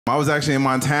I was actually in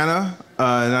Montana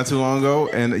not too long ago,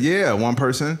 and yeah, one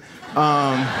person.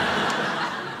 And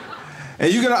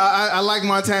you can, I like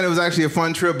Montana. It was actually a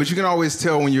fun trip, but you can always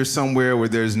tell when you're somewhere where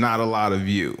there's not a lot of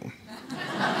you.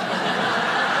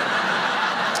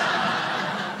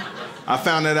 I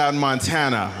found that out in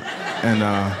Montana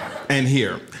and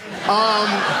here.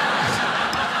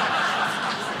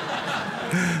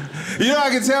 You know,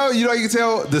 I can tell. You know, you can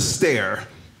tell the stare.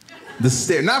 The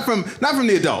stare, not from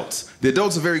the adults. The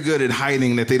adults are very good at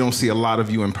hiding that they don't see a lot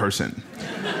of you in person.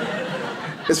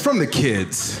 It's from the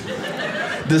kids.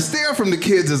 The stare from the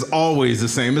kids is always the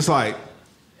same. It's like,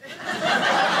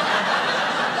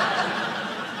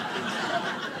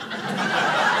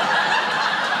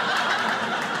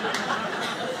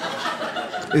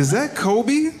 is that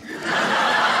Kobe?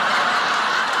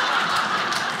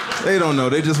 They don't know.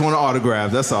 They just want an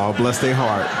autograph. That's all. Bless their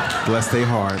heart. Bless their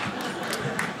heart.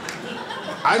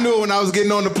 I knew it when I was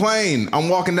getting on the plane. I'm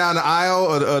walking down the aisle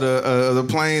of the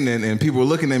plane, and people were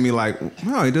looking at me like,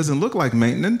 "Wow, he doesn't look like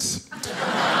maintenance."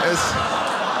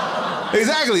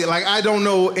 Exactly. Like, I don't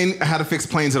know how to fix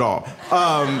planes at all.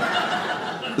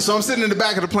 So I'm sitting in the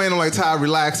back of the plane. I'm like, Ty,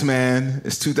 relax, man.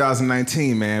 It's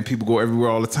 2019, man. People go everywhere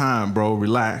all the time, bro.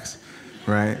 Relax,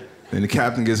 right? And the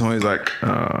captain gets home. He's like,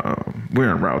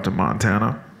 "We're en route to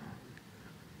Montana.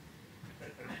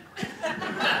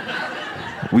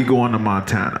 We going to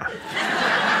Montana."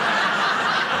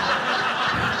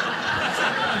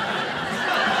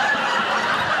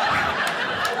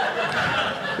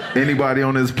 Anybody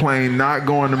on this plane not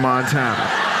going to Montana?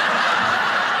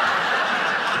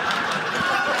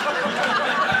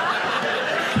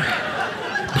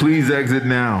 Please exit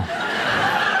now,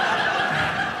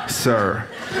 sir.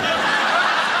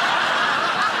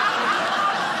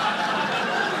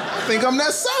 I think I'm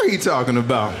that sir he talking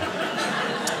about.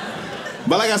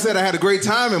 But like I said, I had a great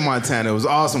time in Montana. It was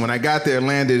awesome. When I got there,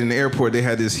 landed in the airport, they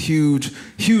had this huge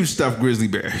stuffed grizzly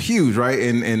bear. Huge, right?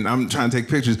 And I'm trying to take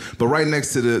pictures. But right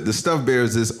next to the stuffed bear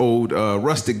is this old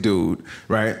rustic dude,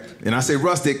 right? And I say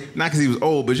rustic, not because he was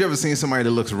old, but you ever seen somebody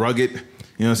that looks rugged? You know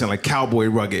what I'm saying? Like cowboy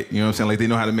rugged. You know what I'm saying? Like they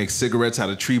know how to make cigarettes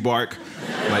out of tree bark.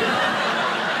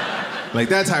 Like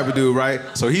that type of dude, right?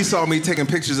 So he saw me taking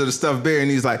pictures of the stuffed bear,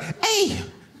 and he's like, "Hey."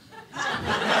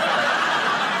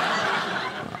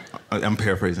 I'm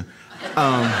paraphrasing.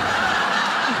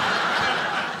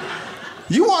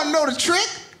 You want to know the trick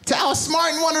to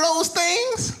outsmarting one of those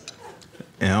things?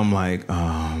 And I'm like,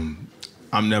 I'm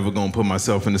never going to put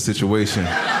myself in a situation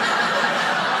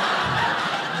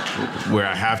where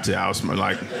I have to outsmart.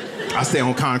 Like, I stay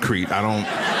on concrete. I don't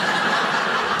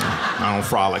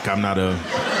frolic. I'm not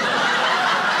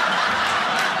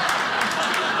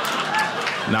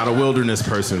a wilderness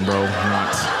person, bro.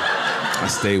 I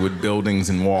stay with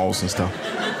buildings and walls and stuff.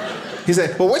 He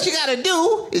said, "Well, what you gotta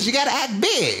do is you gotta act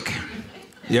big."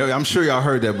 Yeah, I'm sure y'all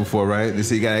heard that before, right? They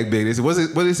say you gotta act big. They said,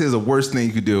 what is the worst thing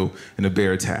you could do in a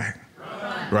bear attack?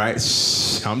 Right?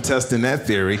 Shh, I'm testing that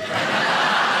theory.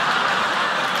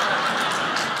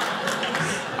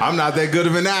 I'm not that good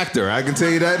of an actor, I can tell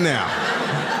you that now.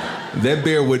 That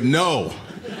bear would know,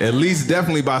 at least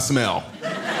definitely by smell.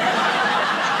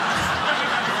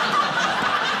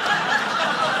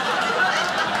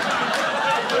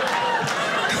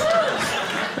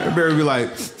 That bear would be like,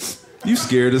 "You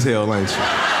scared as hell, ain't you?"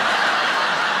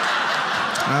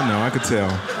 I know, I could tell.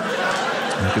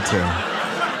 I could tell.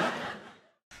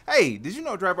 Hey, did you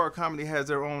know Dry Bar Comedy has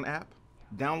their own app?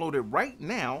 Download it right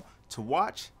now to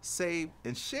watch, save,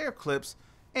 and share clips,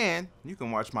 and you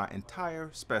can watch my entire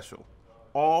special,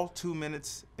 all 2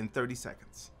 minutes and 30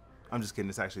 seconds. I'm just kidding,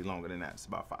 it's actually longer than that, it's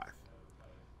about 5.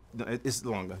 No, it's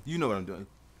longer, you know what I'm doing.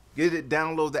 Get it,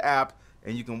 download the app,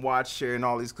 and you can watch, share, and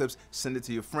all these clips, send it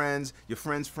to your friends, your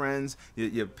friends' friends,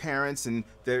 your parents and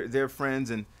their friends,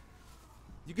 and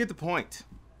you get the point.